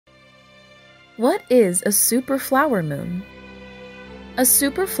What is a super flower moon? A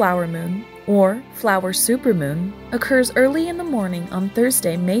super flower moon, or flower supermoon, occurs early in the morning on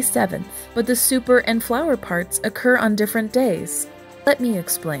Thursday, May 7th, but the super and flower parts occur on different days. Let me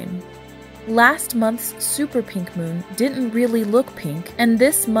explain. Last month's super pink moon didn't really look pink, and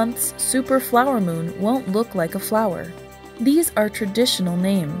this month's super flower moon won't look like a flower. These are traditional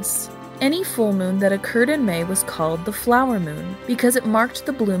names. Any full moon that occurred in May was called the flower moon because it marked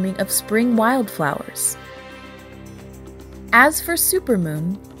the blooming of spring wildflowers. As for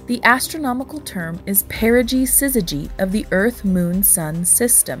supermoon, the astronomical term is perigee-syzygy of the Earth-Moon-Sun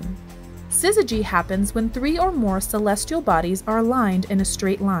system. Syzygy happens when 3 or more celestial bodies are aligned in a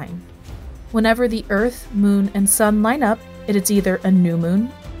straight line. Whenever the Earth, Moon, and Sun line up, it is either a new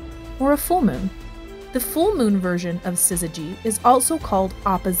moon or a full moon. The full moon version of syzygy is also called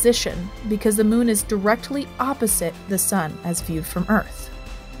opposition because the moon is directly opposite the sun as viewed from Earth.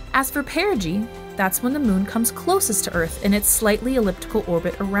 As for perigee, that's when the moon comes closest to Earth in its slightly elliptical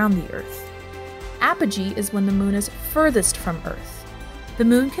orbit around the Earth. Apogee is when the moon is furthest from Earth. The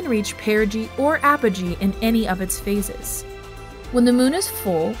moon can reach perigee or apogee in any of its phases. When the moon is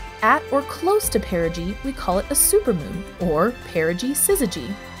full, at or close to perigee, we call it a supermoon, or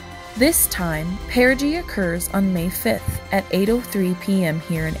perigee-syzygy. This time, perigee occurs on May 5th at 8:03 p.m.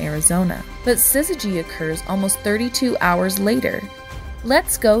 here in Arizona, but syzygy occurs almost 32 hours later.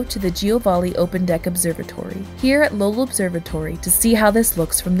 Let's go to the Giovanni Open Deck Observatory here at Lowell Observatory to see how this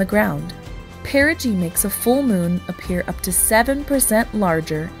looks from the ground. Perigee makes a full moon appear up to 7%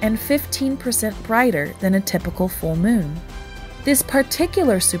 larger and 15% brighter than a typical full moon. This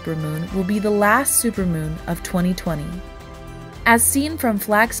particular supermoon will be the last supermoon of 2020. As seen from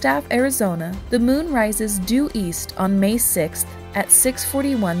Flagstaff, Arizona, the moon rises due east on May 6th at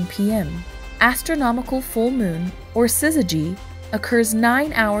 6:41 p.m. Astronomical full moon, or syzygy, occurs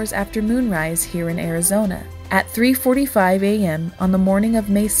 9 hours after moonrise here in Arizona at 3:45 a.m. on the morning of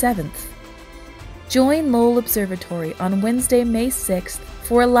May 7th. Join Lowell Observatory on Wednesday, May 6th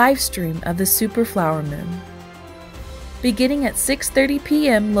for a live stream of the super flower moon. Beginning at 6:30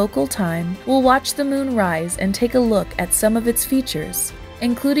 p.m. local time, we'll watch the moon rise and take a look at some of its features,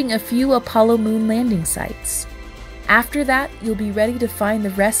 including a few Apollo moon landing sites. After that, you'll be ready to find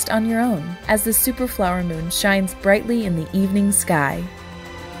the rest on your own as the super flower moon shines brightly in the evening sky.